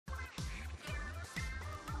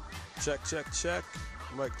Check, check, check.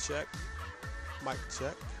 Mic check. Mic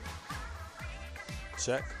check.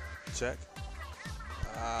 Check, check.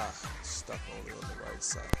 Ah, stuck only on the right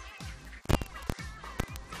side.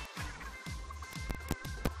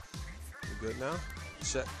 You good now?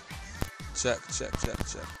 Check. Check, check, check,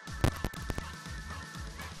 check.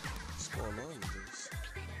 What's going on with this?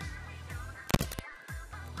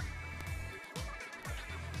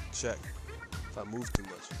 Check. If I move too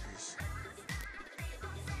much, please.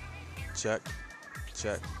 Check,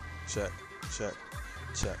 check, check, check,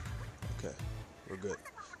 check. Okay, we're good.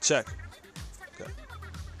 Check. Okay.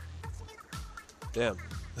 Damn.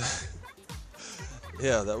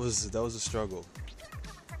 Yeah, that was a struggle.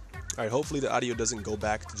 All right, hopefully the audio doesn't go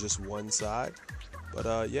back to just one side.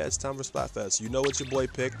 But yeah, it's time for Splatfest. You know what your boy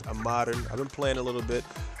picked. I'm modern. I've been playing a little bit.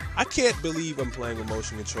 I can't believe I'm playing with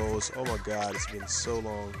motion controls. Oh my god, it's been so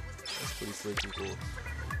long. That's pretty freaking cool.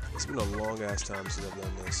 It's been a long ass time since I've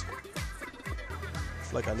done this.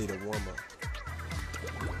 I feel like I need a warm up.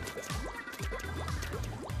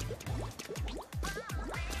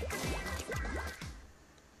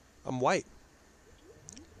 I'm white.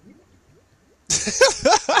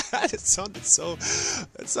 It sounded so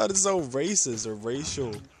racist or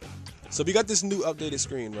racial. So we got this new updated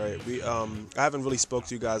screen, right? I haven't really spoke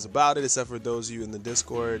to you guys about it, except for those of you in the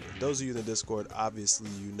Discord. Those of you in the Discord, obviously,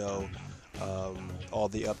 you know all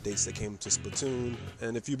the updates that came to Splatoon.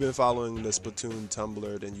 And if you've been following the Splatoon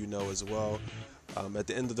Tumblr, then you know as well. At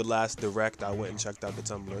the end of the last Direct, I went and checked out the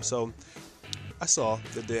Tumblr. So I saw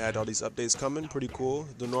that they had all these updates coming, pretty cool.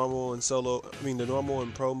 The normal and the normal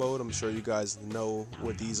and pro mode, I'm sure you guys know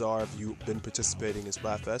what these are if you've been participating in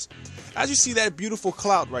Splatfest. As you see that beautiful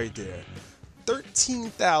clout right there,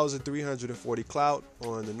 13,340 clout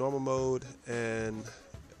on the normal mode, and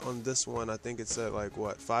on this one I think it's at like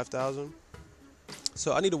what, 5,000?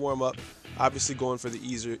 So I need to warm up. Obviously going for the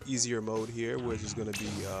easier mode here, which is going to be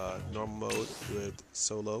normal mode with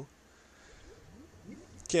solo.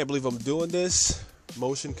 Can't believe I'm doing this.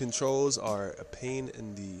 Motion controls are a pain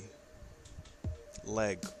in the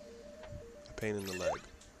leg. A pain in the leg.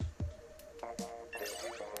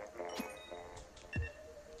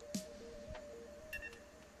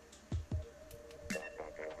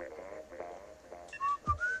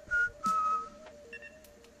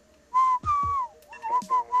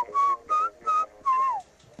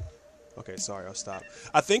 Okay, sorry, I'll stop.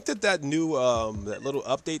 I think that new that little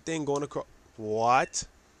update thing going across. What?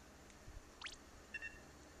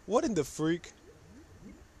 What in the freak?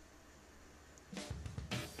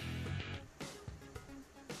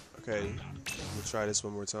 Okay, we'll try this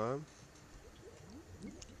one more time.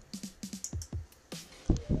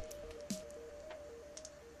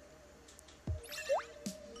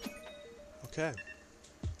 Okay.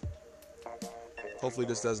 Hopefully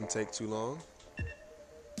this doesn't take too long.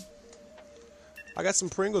 I got some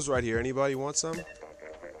Pringles right here. Anybody want some?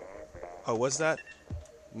 Oh, what's that?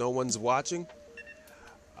 No one's watching?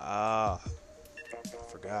 Ah,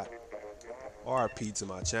 forgot. RIP to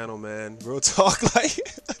my channel, man. Real talk, like,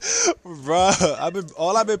 bruh,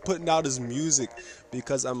 all I've been putting out is music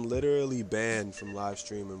because I'm literally banned from live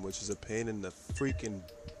streaming, which is a pain in the freaking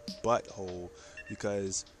butthole.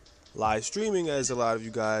 Because live streaming, as a lot of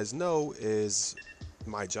you guys know, is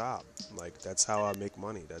my job. Like, that's how I make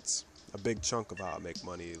money. That's a big chunk of how I make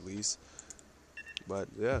money, at least. But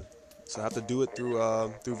yeah, so I have to do it through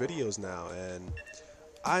videos now, and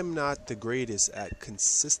I'm not the greatest at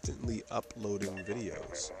consistently uploading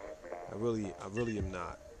videos. I really am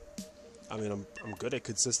not. I mean, I'm good at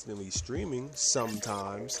consistently streaming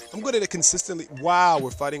sometimes. I'm good at it consistently. Wow,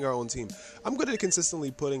 we're fighting our own team. I'm good at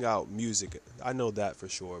consistently putting out music. I know that for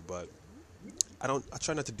sure, but I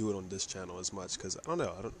try not to do it on this channel as much because I don't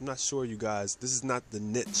know. I'm not sure you guys. This is not the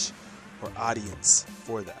niche or audience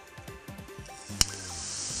for that.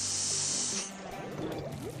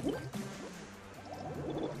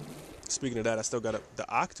 Speaking of that, I still got the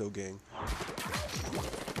Octo gang.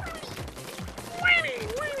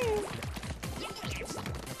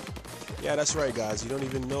 Yeah, that's right, guys. You don't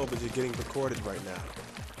even know, but you're getting recorded right now.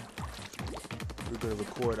 We're gonna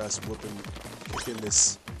record us kicking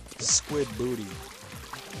this squid booty.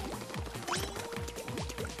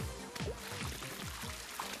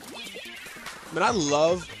 Man, I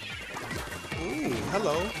love. Ooh,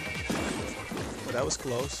 hello. Oh, that was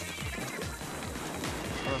close.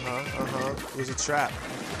 It was a trap.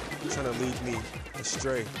 You're trying to lead me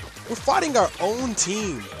astray. We're fighting our own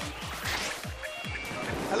team.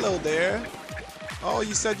 Hello there. Oh,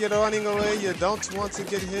 you said you're running away. You don't want to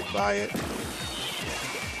get hit by it.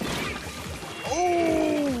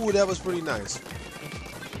 Oh, that was pretty nice.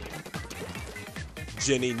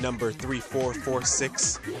 Jenny number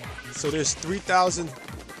 3446. So there's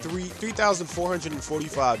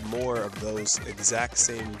 3,445 more of those exact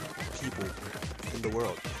same people in the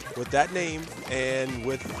world with that name and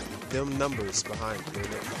with them numbers behind their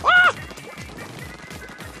name. Ah!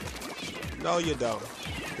 No, you don't.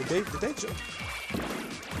 Did they jump?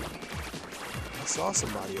 I saw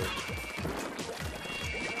somebody over there.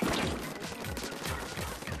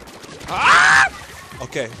 Ah!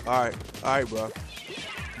 Okay, alright, bro.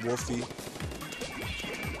 Wolfie.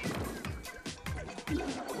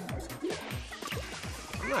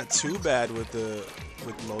 I'm not too bad with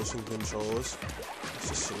motion controls. It's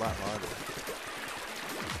just a lot harder.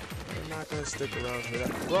 I'm not gonna stick around for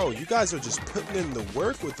that. Bro, you guys are just putting in the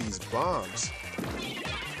work with these bombs.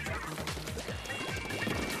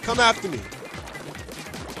 Come after me.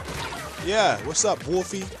 Yeah, what's up,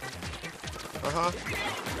 Wolfie? Uh-huh.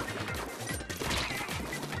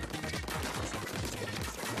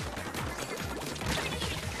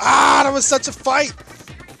 Ah, that was such a fight!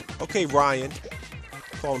 Okay, Ryan.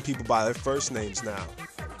 Calling people by their first names now.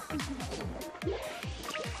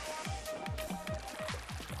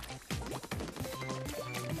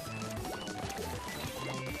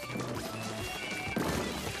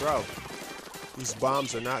 Bro, these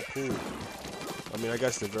bombs are not cool. I mean, I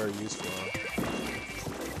guess they're very useful, huh?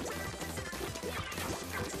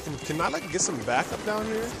 Can I, like, get some backup down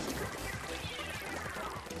here?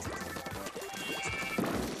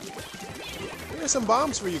 Here's some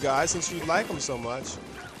bombs for you guys, since you like them so much.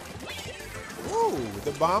 Whoa,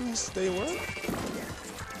 the bombs, they work?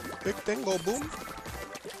 Big thing, go boom.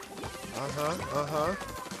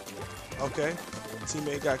 Okay,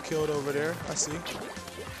 teammate got killed over there, I see.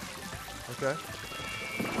 Okay.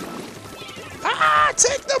 Ah!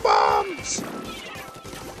 Take the bombs!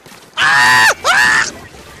 Ah! Ah!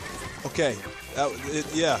 Okay.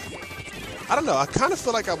 Yeah. I don't know. I kind of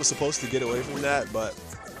feel like I was supposed to get away from that, but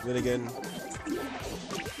then again,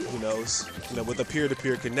 who knows? You know, with a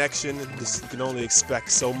peer-to-peer connection, you can only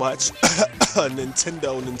expect so much.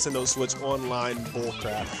 Nintendo Switch Online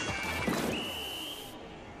bullcrap.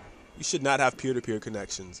 You should not have peer-to-peer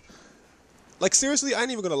connections. Like, seriously, I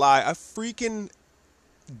ain't even gonna lie. I freaking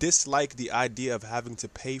dislike the idea of having to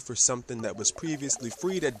pay for something that was previously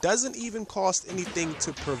free that doesn't even cost anything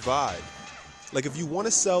to provide. Like, if you want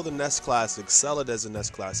to sell the NES Classic, sell it as a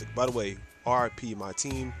NES Classic. By the way, RIP my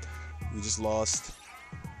team. We just lost.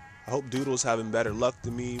 I hope Doodle's having better luck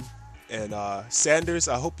than me. And Sanders,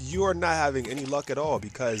 I hope you are not having any luck at all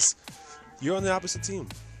because you're on the opposite team.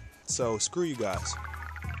 So, screw you guys.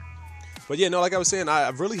 But yeah, no, like I was saying, I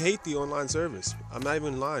really hate the online service. I'm not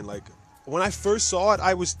even lying. Like, when I first saw it,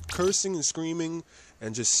 I was cursing and screaming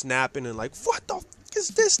and just snapping and like, what the f is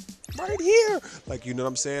this right here? Like, you know what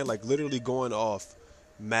I'm saying? Like, literally going off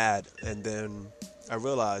mad. And then I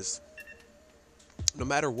realized, no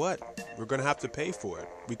matter what, we're going to have to pay for it.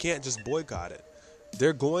 We can't just boycott it.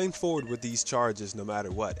 They're going forward with these charges no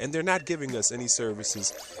matter what. And they're not giving us any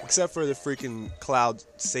services except for the freaking cloud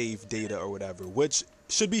save data or whatever, which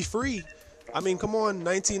should be free. I mean, come on,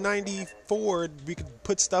 1994, we could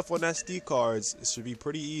put stuff on SD cards. It should be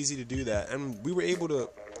pretty easy to do that. And we were able to,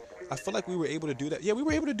 I feel like we were able to do that. Yeah, we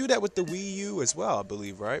were able to do that with the Wii U as well, I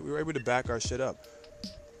believe, right? We were able to back our shit up.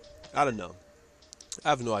 I don't know. I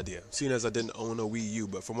have no idea, seeing as I didn't own a Wii U.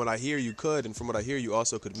 But from what I hear, you could, and from what I hear, you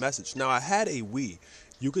also could message. Now, I had a Wii.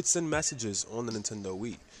 You could send messages on the Nintendo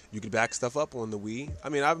Wii. You could back stuff up on the Wii. I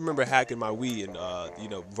mean, I remember hacking my Wii and, you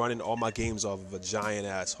know, running all my games off of a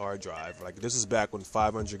giant-ass hard drive. Like, this is back when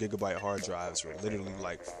 500-gigabyte hard drives were literally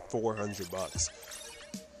like $400.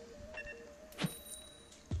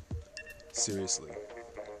 Seriously.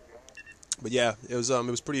 But yeah, it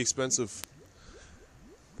was pretty expensive.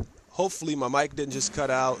 Hopefully my mic didn't just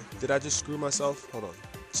cut out. Did I just screw myself? Hold on.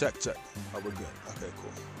 Check. Oh, we're good. Okay,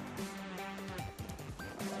 cool.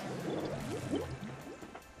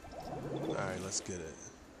 Alright, let's get it.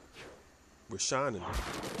 We're shining.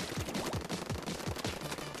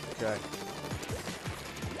 Okay.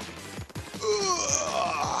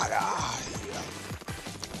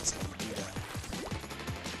 That's how you do that.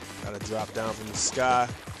 Gotta drop down from the sky.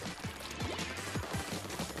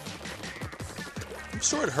 I'm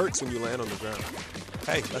sure it hurts when you land on the ground.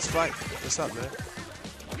 Hey, let's fight. What's up, man?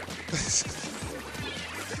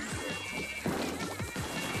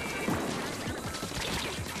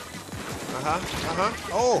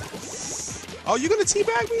 Oh, you're gonna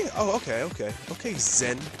teabag me? Oh, okay. Okay,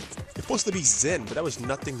 Zen. You're supposed to be Zen, but that was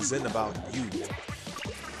nothing Zen about you.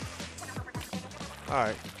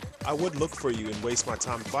 Alright. I would look for you and waste my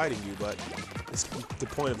time fighting you, but the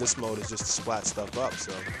point of this mode is just to splat stuff up,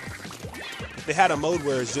 so they had a mode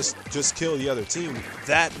where it's just kill the other team,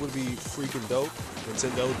 that would be freaking dope.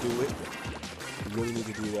 Nintendo, do it. You really need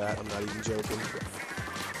to do that. I'm not even joking.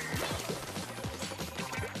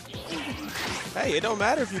 Hey, it don't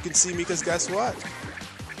matter if you can see me, because guess what?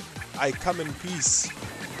 I come in peace.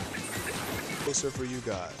 Closer for you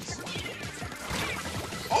guys.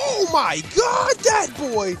 Oh my god, that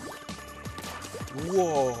boy!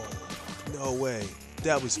 Whoa. No way.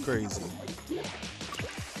 That was crazy.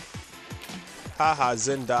 Haha,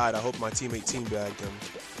 Zen died. I hope my teammate teabagged him.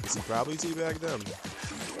 Does he probably teabagged them?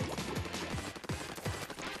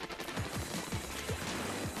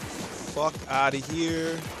 Fuck out of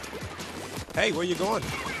here. Hey, where you going?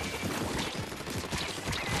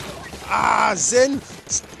 Ah, Zen!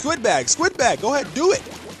 Squid bag! Go ahead, do it!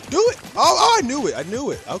 Do it! Oh, I knew it.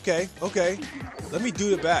 Okay. Let me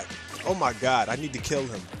do it back. Oh my god, I need to kill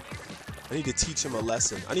him. I need to teach him a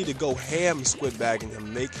lesson. I need to go ham squid bagging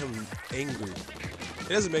him, make him angry. It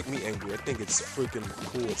doesn't make me angry. I think it's freaking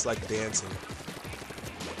cool. It's like dancing.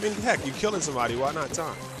 I mean, heck, you're killing somebody. Why not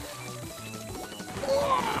time?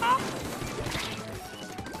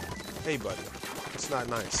 Hey, buddy. It's not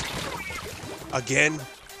nice. Again?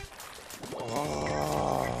 Oh.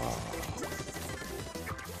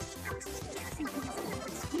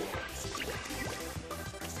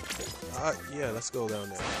 Yeah, let's go down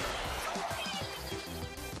there.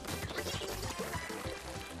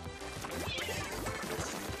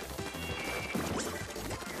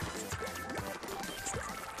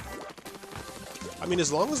 I mean,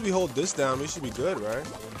 as long as we hold this down, we should be good, right?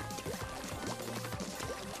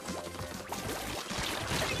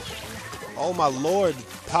 Oh my lord,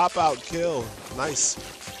 pop out kill. Nice.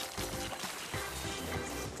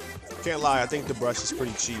 Can't lie, I think the brush is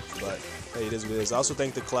pretty cheap, but hey, it is what it is. I also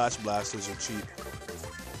think the Clash Blasters are cheap.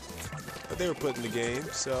 But they were put in the game,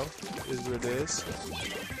 so it is what it is.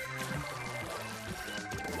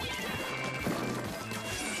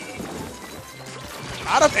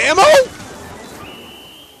 Out of ammo?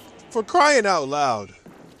 For crying out loud.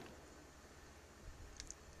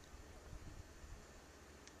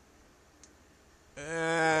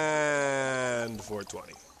 And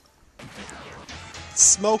 420.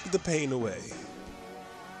 Smoke the pain away.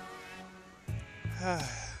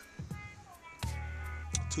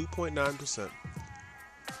 2.9%.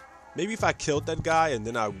 Maybe if I killed that guy and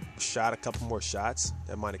then I shot a couple more shots,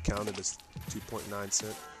 that might have counted as 2.9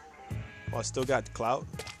 cent. Oh, I still got clout.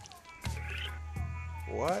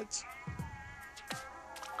 What?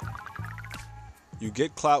 You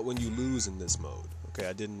get clout when you lose in this mode. Okay,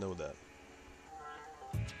 I didn't know that.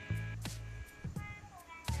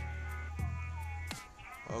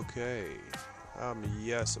 Okay.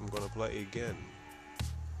 Yes, I'm gonna play again.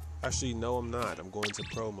 Actually, no, I'm not. I'm going to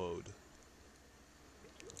pro mode.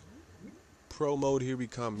 Pro mode, here we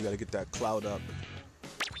come. We gotta get that clout up.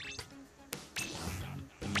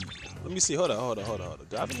 Let me see. Hold on.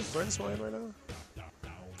 Do I have any friends playing right now?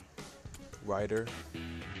 Ryder.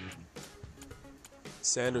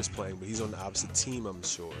 Sanders playing, but he's on the opposite team, I'm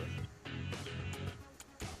sure.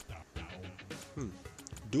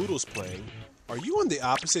 Doodle's playing. Are you on the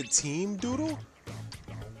opposite team, Doodle?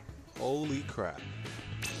 Holy crap.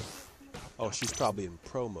 Oh, she's probably in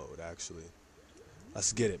pro mode, actually.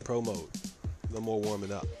 Let's get it. Pro mode. No more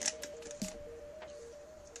warming up.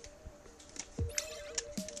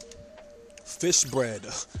 Fish bread.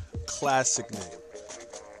 Classic name.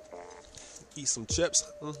 Eat some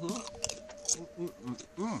chips.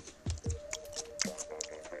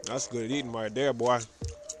 That's good eating right there, boy.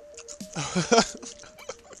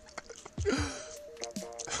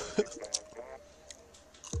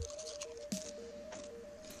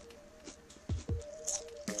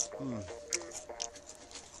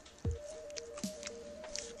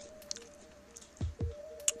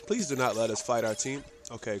 Please do not let us fight our team.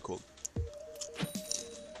 Okay, cool.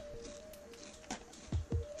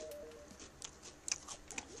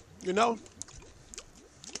 You know,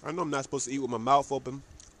 I know I'm not supposed to eat with my mouth open,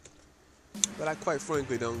 but I quite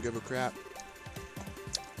frankly don't give a crap.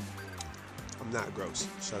 I'm not gross.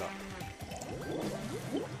 Shut up.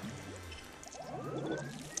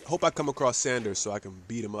 I hope I come across Sanders so I can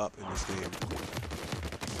beat him up in this game.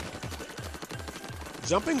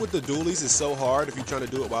 Jumping with the dualies is so hard if you're trying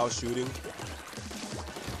to do it while shooting.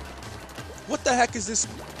 What the heck is this?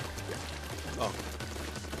 Oh.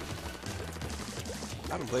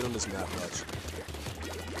 I haven't played on this map much.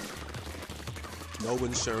 No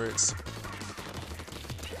insurance.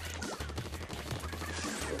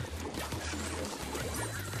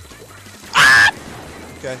 Ah!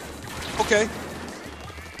 Okay. Okay.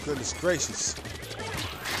 Goodness gracious.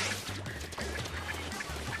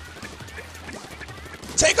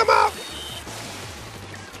 Take him out!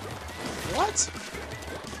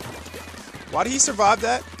 Why did he survive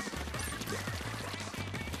that?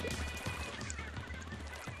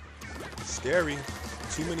 Scary.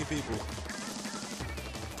 Too many people.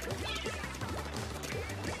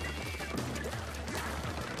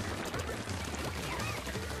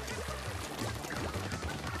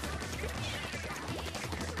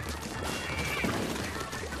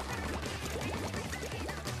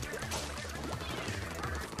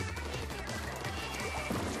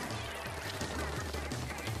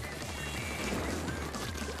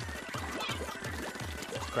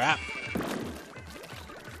 Crap.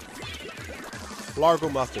 Largo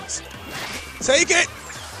muffins. Take it!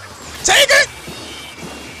 Take it!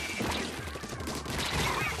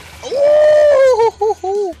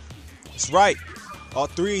 Ooh! That's right. All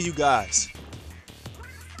three of you guys.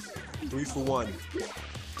 3 for 1.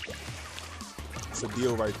 It's a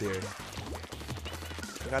deal right there.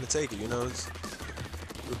 I gotta take it, you know.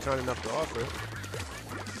 We're kind enough to offer it.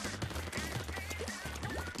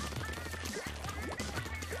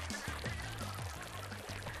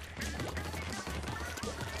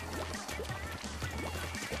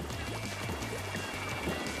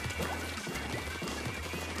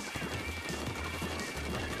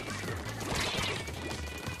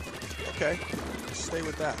 Okay, stay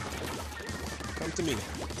with that. Come to me.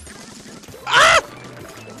 Ah!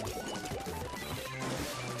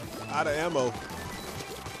 Out of ammo.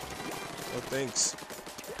 Oh, thanks.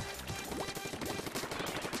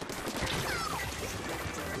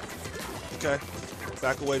 Okay,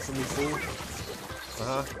 back away from me, fool.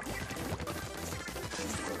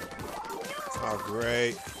 Oh,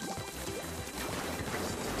 great.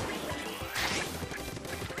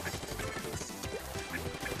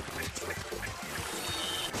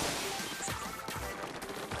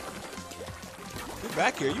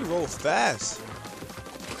 Back here, you roll fast.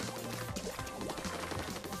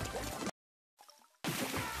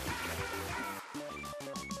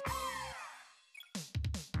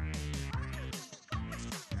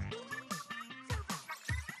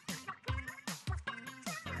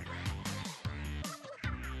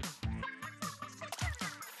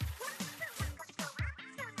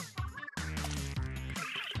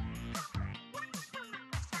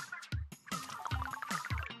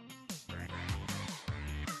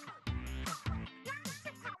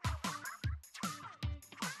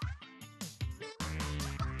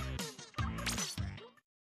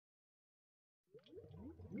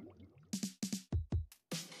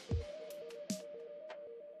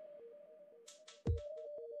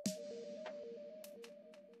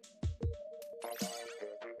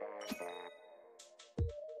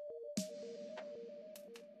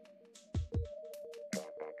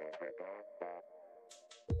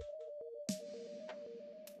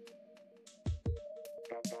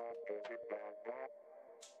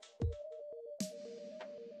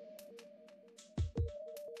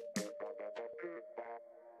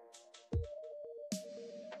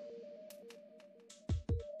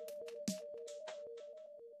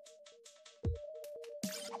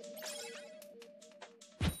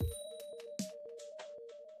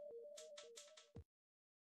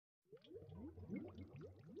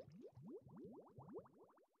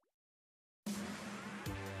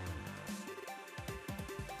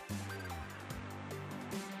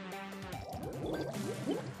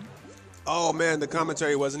 Oh man, the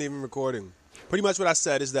commentary wasn't even recording. Pretty much what I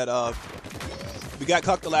said is that we got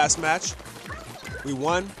cucked the last match. We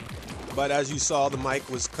won, but as you saw, the mic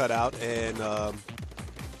was cut out, and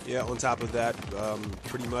yeah, on top of that,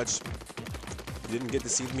 pretty much didn't get to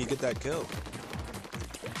see me get that kill.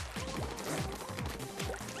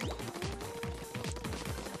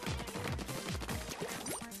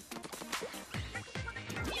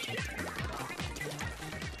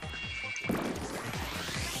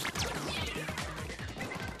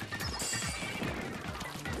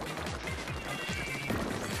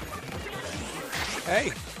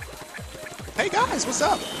 Hey. Hey guys, what's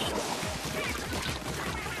up?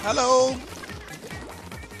 Hello.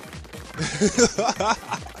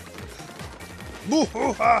 No.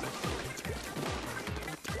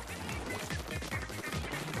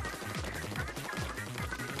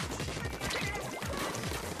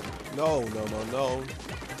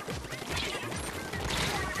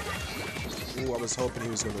 Ooh, I was hoping he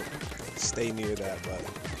was gonna stay near that, but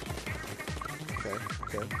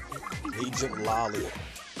okay. Agent Lolly.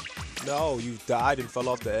 No, you died and fell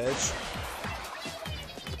off the edge.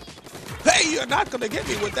 Hey, you're not gonna get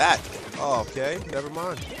me with that. Oh, okay, never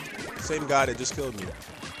mind. Same guy that just killed me.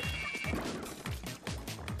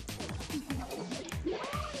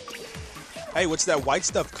 Hey, what's that white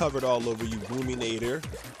stuff covered all over you, Ruminator?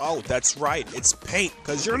 Oh, that's right, it's paint,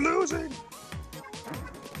 because you're losing.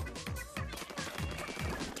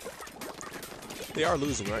 They are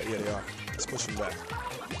losing, right? Yeah, they are. Let's push them back.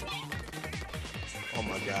 Oh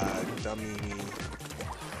my god, dummy.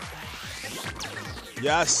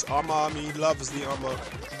 Yes, Armami loves the armor.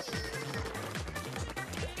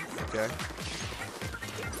 Okay.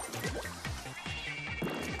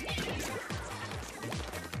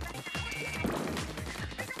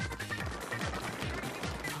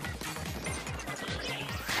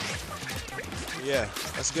 Yeah,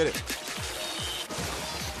 let's get it.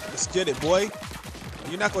 Let's get it, boy.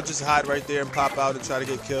 You're not gonna just hide right there and pop out and try to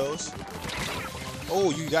get kills.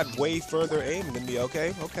 Oh, you got way further aim than me.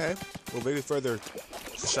 Okay, okay. Well, way further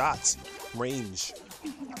shots, range.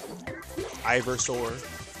 Iversaur.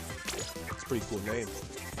 It's a pretty cool name.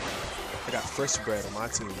 I got First Bread on my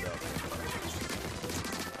team though.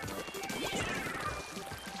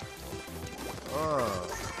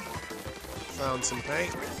 Found some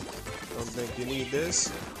paint. Don't think you need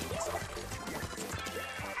this.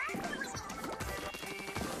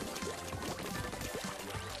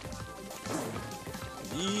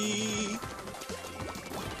 Yee.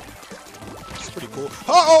 It's pretty cool.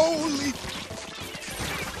 Holy!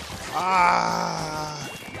 Ah!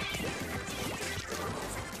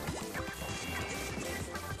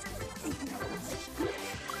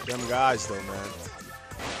 Them guys though, man.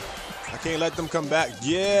 I can't let them come back.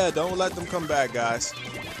 Yeah, don't let them come back, guys.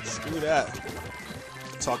 Screw that.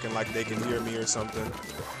 Talking like they can hear me or something.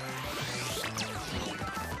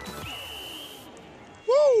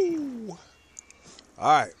 Woo!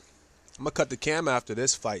 Alright. I'm gonna cut the cam after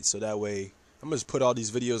this fight so that way I'm gonna just put all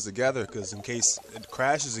these videos together because in case it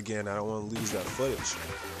crashes again, I don't want to lose that footage.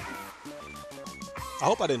 I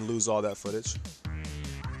hope I didn't lose all that footage.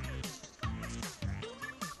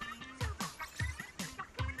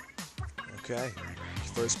 Okay,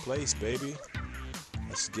 first place, baby.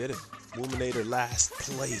 Let's get it. Luminator last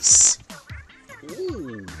place.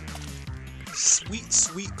 Ooh. Sweet,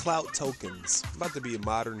 sweet clout tokens. I'm about to be a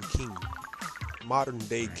modern king. Modern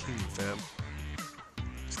day king, fam.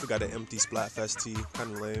 Still got an empty Splatfest tee.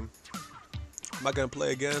 Kind of lame. Am I going to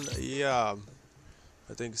play again? Yeah.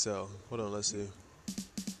 I think so. Hold on, let's see.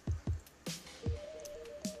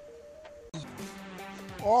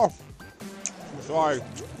 Oh! Sorry.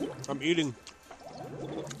 I'm eating.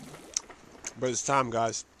 But it's time,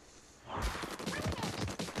 guys.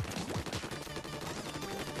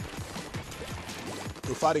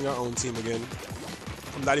 We're fighting our own team again.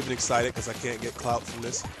 I'm not even excited because I can't get clout from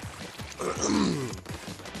this.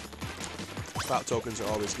 Clout tokens are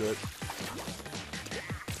always good.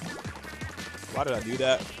 Why did I do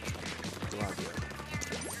that? No idea.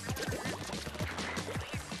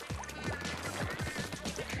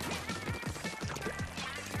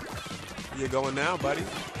 You're going now, buddy.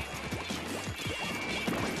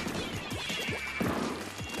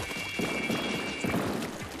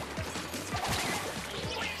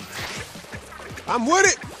 I'm with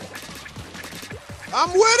it.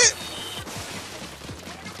 I'm with it.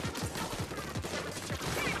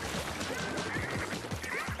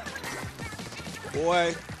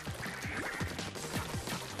 Boy.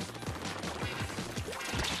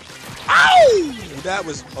 Ow! That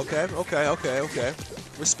was okay. Okay.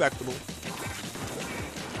 Respectable.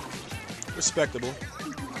 Respectable.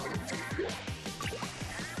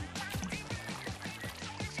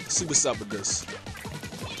 Let's see what's up with this.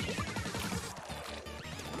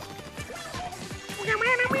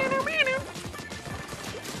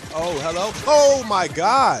 Oh, hello. Oh my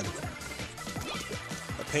god.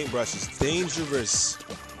 A paintbrush is dangerous.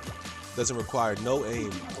 Doesn't require no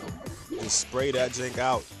aim. Just spray that jank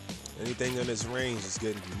out. Anything in its range is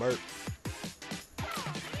getting murked.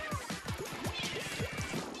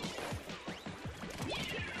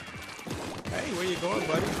 Hey, where you going,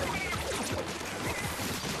 buddy?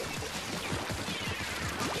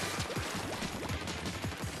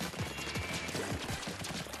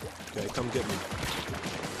 Okay, come get me.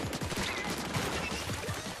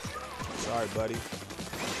 Sorry, buddy.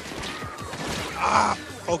 Ah!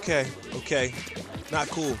 Okay. Not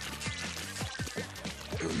cool.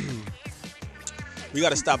 We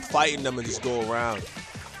gotta stop fighting them and just go around.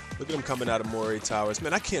 Look at them coming out of Moray Towers.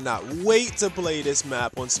 Man, I cannot wait to play this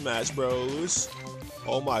map on Smash Bros.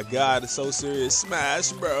 Oh my god, it's so serious.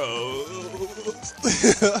 Smash Bros.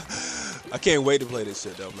 I can't wait to play this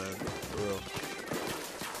shit though, man. For real.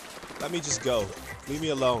 Let me just go. Leave me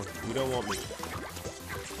alone. You don't want me.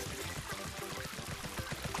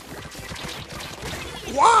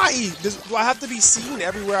 Why? Do I have to be seen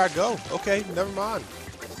everywhere I go? Okay, never mind.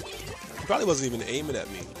 He probably wasn't even aiming at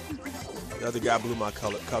me. The other guy blew my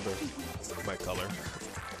cover. My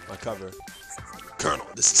cover. Colonel,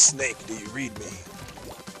 this is Snake. Do you read me?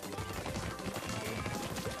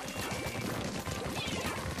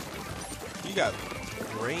 He got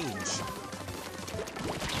range.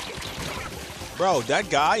 Bro, that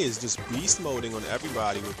guy is just beast moding on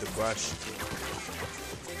everybody with the brush.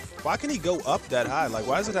 Why can he go up that high? Like,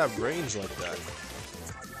 why does it have range like that?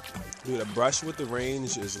 Dude, a brush with the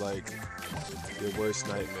range is like your worst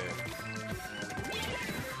nightmare.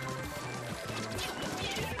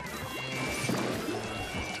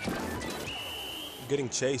 Getting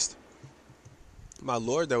chased. My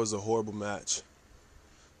lord, that was a horrible match.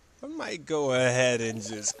 I might go ahead and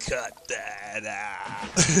just cut that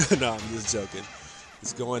out. No, I'm just joking.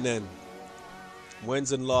 It's going in.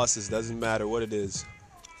 Wins and losses, doesn't matter what it is.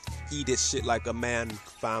 Eat this shit like a man,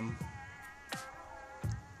 fam.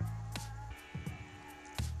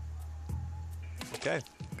 Okay.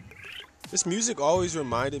 This music always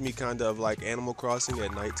reminded me kind of like Animal Crossing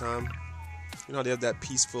at nighttime. You know, they have that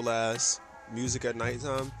peaceful ass music at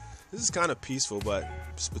nighttime. This is kind of peaceful, but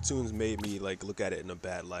Splatoon's made me like look at it in a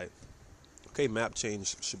bad light. Okay, map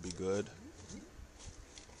change should be good.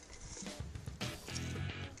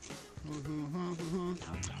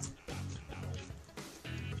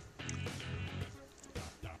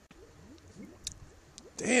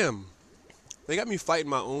 Damn, they got me fighting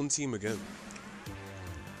my own team again.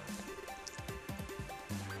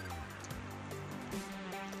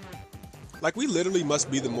 Like, we literally must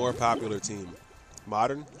be the more popular team.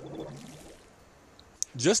 Modern.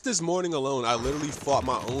 Just this morning alone, I literally fought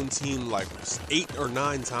my own team like 8 or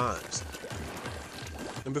 9 times.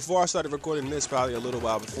 And before I started recording this, probably a little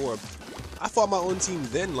while before, I fought my own team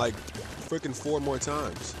then like freaking 4 more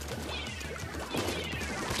times.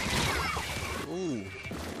 Ooh.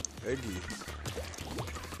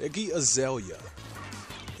 Iggy Azalea.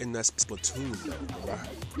 And that's Splatoon, right?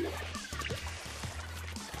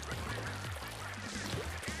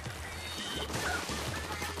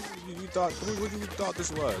 Who you thought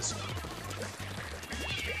this was?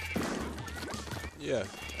 Yeah.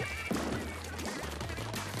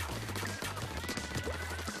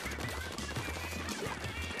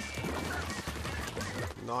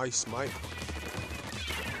 Nice, Mike.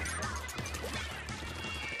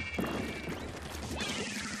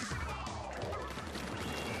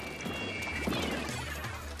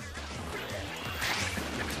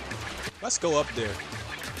 Let's go up there.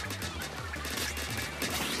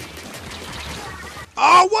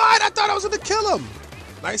 Oh, what? I thought I was going to kill him.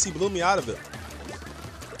 Nice, he blew me out of it.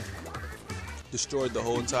 Destroyed the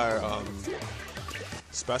whole entire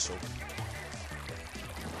special.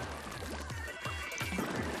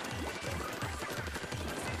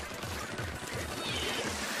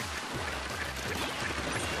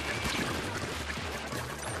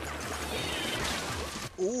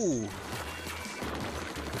 Ooh.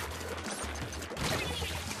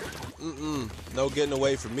 No getting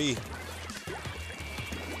away from me.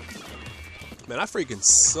 Man, I freaking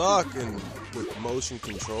suck with motion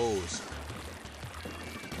controls.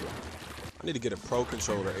 I need to get a pro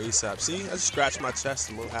controller ASAP. See, I just scratch my chest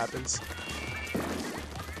and what happens?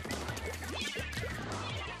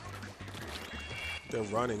 They're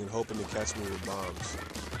running and hoping to catch me with bombs.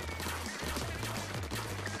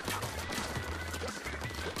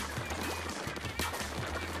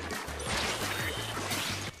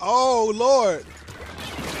 Oh, Lord.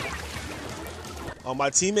 Oh,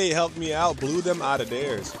 my teammate helped me out, blew them out of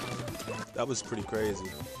theirs. That was pretty crazy.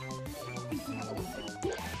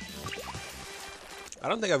 I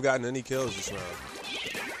don't think I've gotten any kills this round.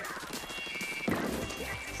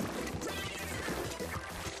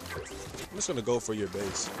 I'm just gonna go for your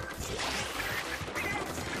base.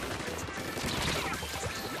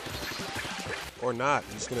 Or not,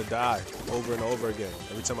 I'm just gonna die over and over again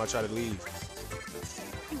every time I try to leave.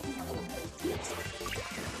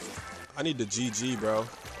 I need the GG, bro.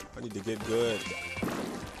 I need to get good. I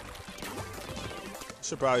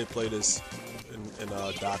should probably play this in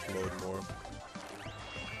dock mode more.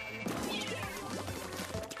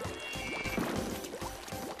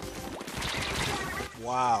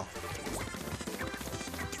 Wow.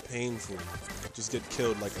 Painful. Just get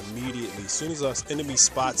killed like immediately. As soon as an enemy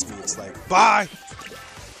spots me, it's like, bye!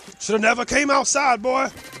 Should've never came outside,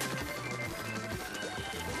 boy!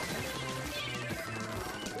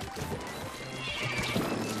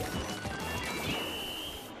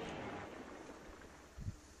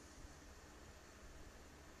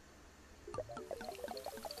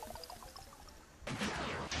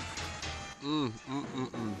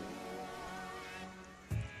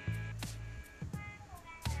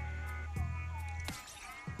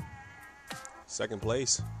 Second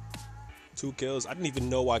place. 2 kills. I didn't even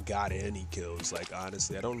know I got any kills. Like,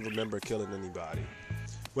 honestly, I don't remember killing anybody.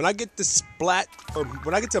 When I get to Splat, or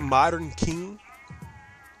when I get to Modern King,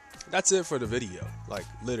 that's it for the video. Like,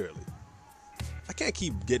 literally. I can't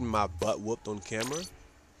keep getting my butt whooped on camera.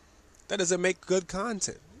 That doesn't make good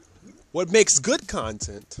content. What makes good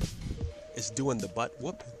content is doing the butt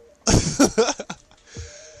whooping.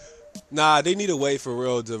 Nah, they need a way for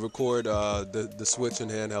real to record the Switch in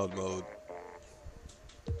handheld mode.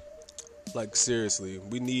 Like seriously,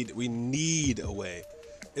 we need a way.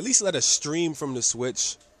 At least let us stream from the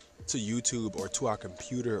Switch to YouTube or to our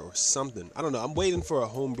computer or something. I don't know. I'm waiting for a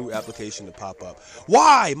homebrew application to pop up.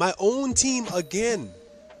 Why? My own team again.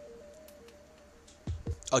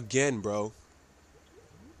 Again, bro.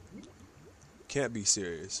 Can't be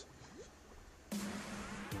serious.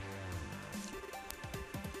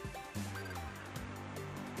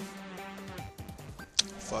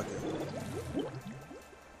 Fuck it.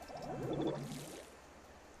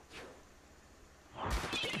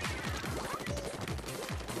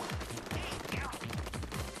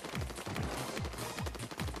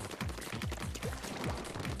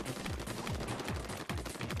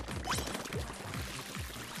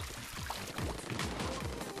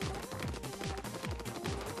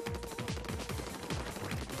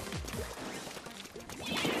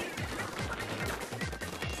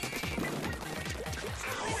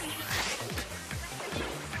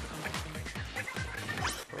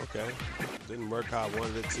 Okay, didn't work how I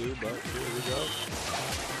wanted it to, but here we go.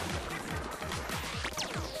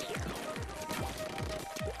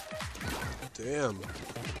 Damn,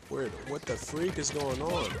 what the freak is going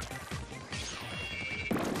on?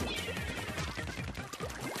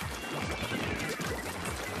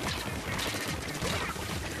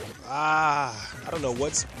 I don't know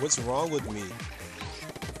what's wrong with me.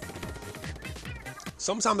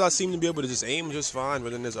 Sometimes I seem to be able to just aim just fine,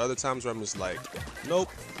 but then there's other times where I'm just like, nope.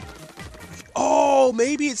 Oh,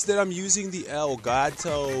 maybe it's that I'm using the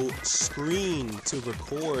Elgato screen to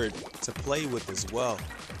record, to play with as well.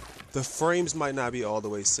 The frames might not be all the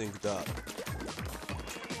way synced up.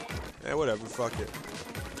 Eh, whatever, fuck it.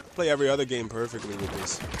 Play every other game perfectly with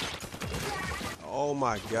this. Oh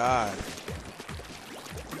my god.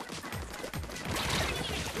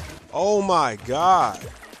 Oh my god.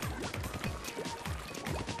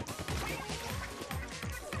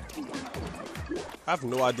 I have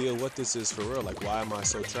no idea what this is for real. Like, why am I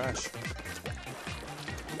so trash?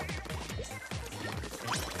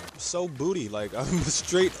 So booty. Like, I'm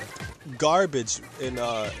straight garbage in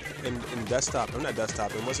desktop. I'm not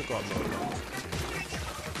desktop. What's it called?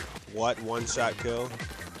 What? One shot kill?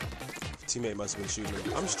 Teammate must have been shooting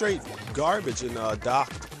me. I'm straight garbage in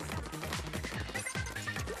docked.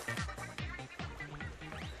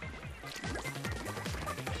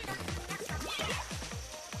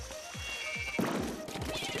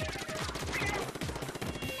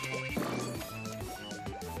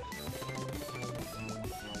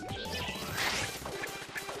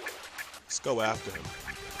 Let's go after him.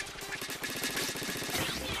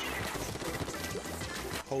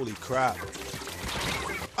 Holy crap.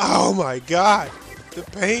 Oh my god. The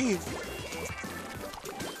pain.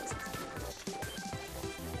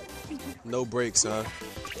 No brakes, huh?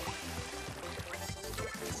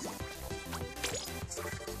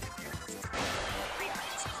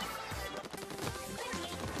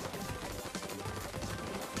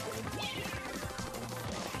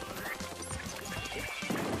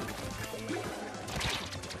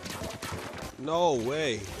 No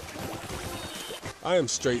way. I am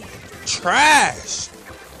straight trash.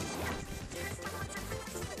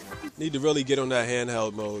 Need to really get on that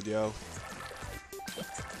handheld mode, yo.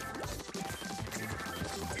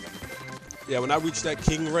 Yeah, when I reach that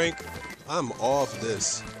king rank, I'm off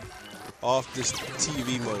this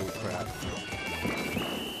TV mode crap.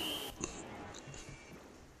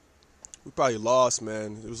 We probably lost,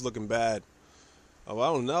 man. It was looking bad. Oh,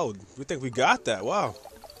 I don't know. We think we got that. Wow.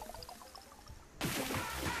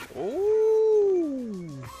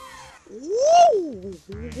 Ooh. Ooh.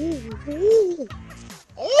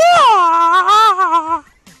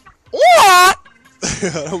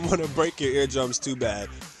 I don't want to break your eardrums too bad.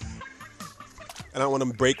 And I don't want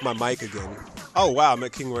to break my mic again. Oh, wow, I'm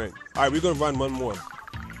at King Rank. All right, we're going to run one more.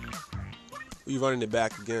 We're running it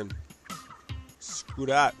back again. Screw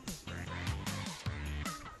that.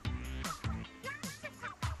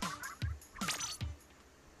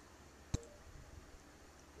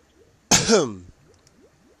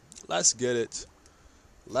 Let's get it.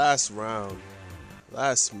 Last round.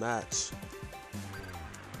 Last match.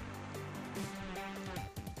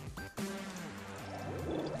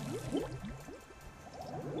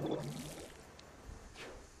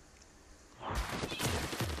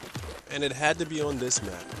 And it had to be on this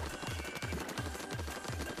map.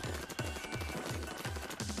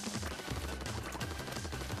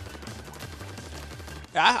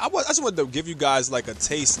 I just wanted to give you guys like a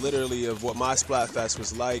taste, literally, of what my Splatfest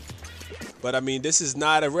was like. But I mean, this is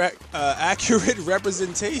not a accurate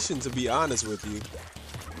representation, to be honest with you.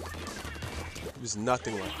 It was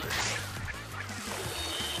nothing like this.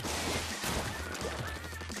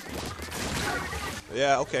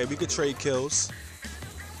 Yeah, okay, we could trade kills.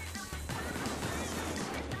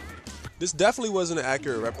 This definitely wasn't an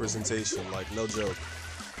accurate representation, like, no joke.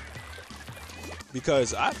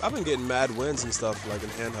 Because I've been getting mad wins and stuff, like, in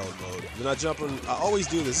handheld mode. Then I always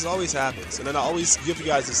do this always happens. And then I always give you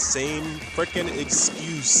guys the same freaking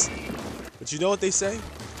excuse. But you know what they say?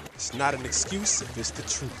 It's not an excuse if it's the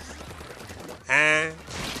truth.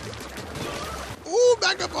 Ooh,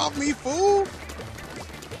 back up off me, fool!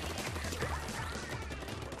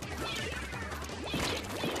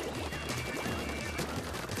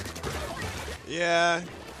 Yeah.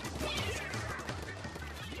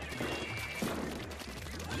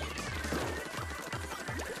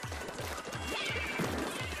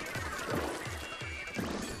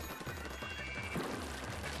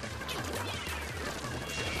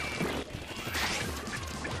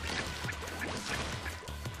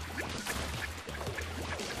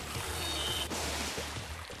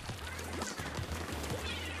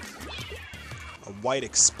 A white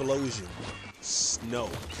explosion. Snow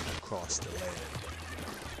across the land.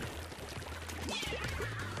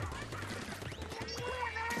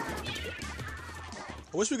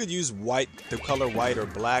 I wish we could use white, the color white or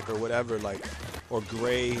black or whatever, like, or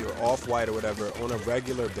gray or off-white or whatever on a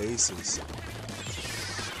regular basis.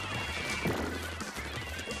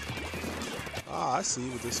 Ah, I see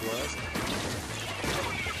what this was.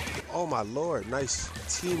 Oh my lord, nice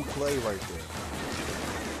team play right there.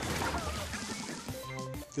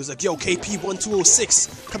 He was like, yo,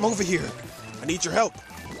 KP1206, come over here. I need your help.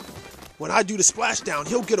 When I do the splashdown,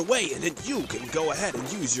 he'll get away, and then you can go ahead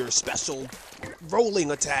and use your special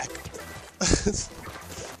rolling attack.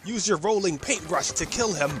 Use your rolling paintbrush to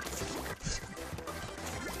kill him.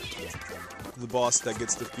 The boss that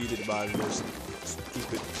gets defeated by the most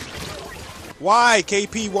stupid. Why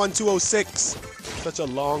KP1206? Such a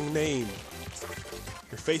long name.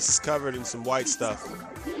 Your face is covered in some white stuff.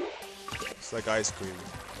 It's like ice cream.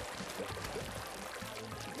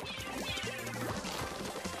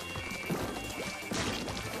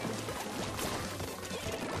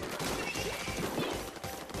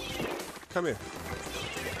 Come here.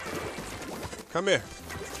 Come here.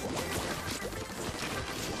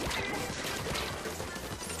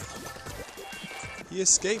 He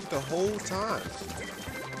escaped the whole time.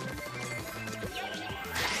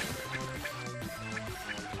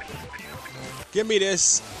 Give me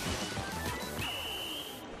this.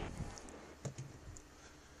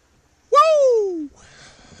 Woo!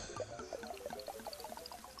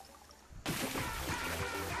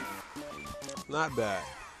 Not bad.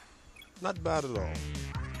 Not bad at all.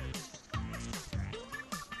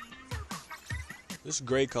 This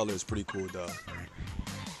gray color is pretty cool though.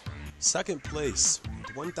 Second place,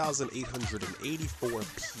 1,884 P.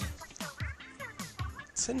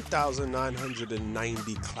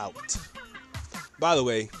 10,990 clout. By the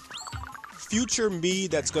way, future me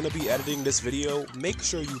that's going to be editing this video, make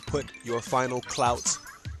sure you put your final clout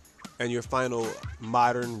and your final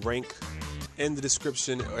modern rank in the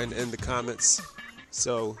description and in the comments,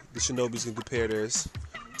 so the shinobis can compare theirs.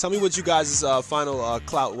 Tell me what you guys' final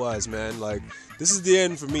clout was, man. Like, this is the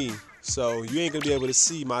end for me, so you ain't gonna be able to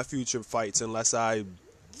see my future fights unless I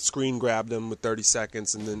screen grab them with 30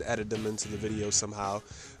 seconds and then edit them into the video somehow.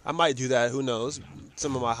 I might do that, who knows,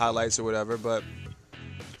 some of my highlights or whatever, but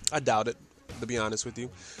I doubt it, to be honest with you.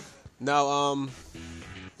 Now,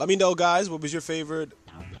 let me know, guys, what was your favorite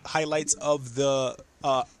highlights of the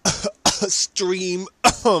stream,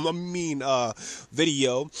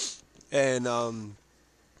 video, and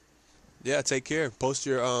yeah, take care. Post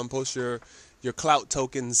your clout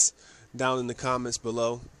tokens down in the comments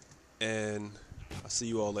below, and I'll see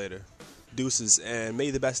you all later. Deuces, and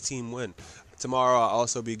may the best team win. Tomorrow I'll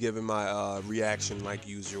also be giving my reaction like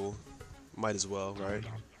usual. Might as well, right?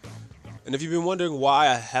 And if you've been wondering why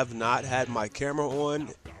I have not had my camera on,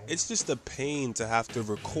 it's just a pain to have to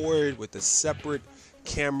record with a separate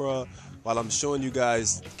camera while I'm showing you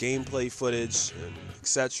guys gameplay footage,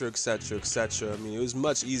 etc, etc, etc. I mean, it was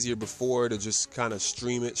much easier before to just kind of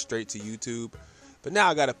stream it straight to YouTube, but now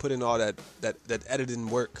I got to put in all that editing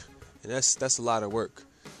work, and that's a lot of work.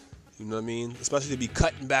 You know what I mean? Especially to be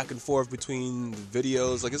cutting back and forth between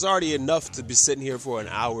videos. Like, it's already enough to be sitting here for an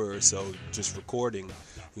hour or so just recording.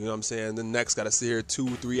 You know what I'm saying? Then next got to sit here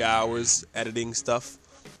 2-3 hours editing stuff.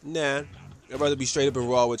 Nah, I'd rather be straight up and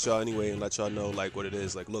raw with y'all anyway and let y'all know like what it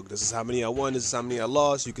is. Like, look, this is how many I won, this is how many I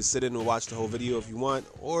lost. You can sit in and watch the whole video if you want,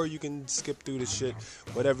 or you can skip through the shit,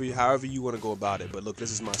 however you want to go about it. But look,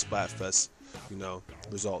 this is my Splatfest, you know,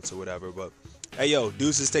 results or whatever. But hey, yo,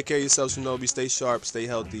 deuces, take care of yourselves, Shinobi. Stay sharp, stay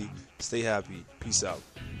healthy, stay happy. Peace out.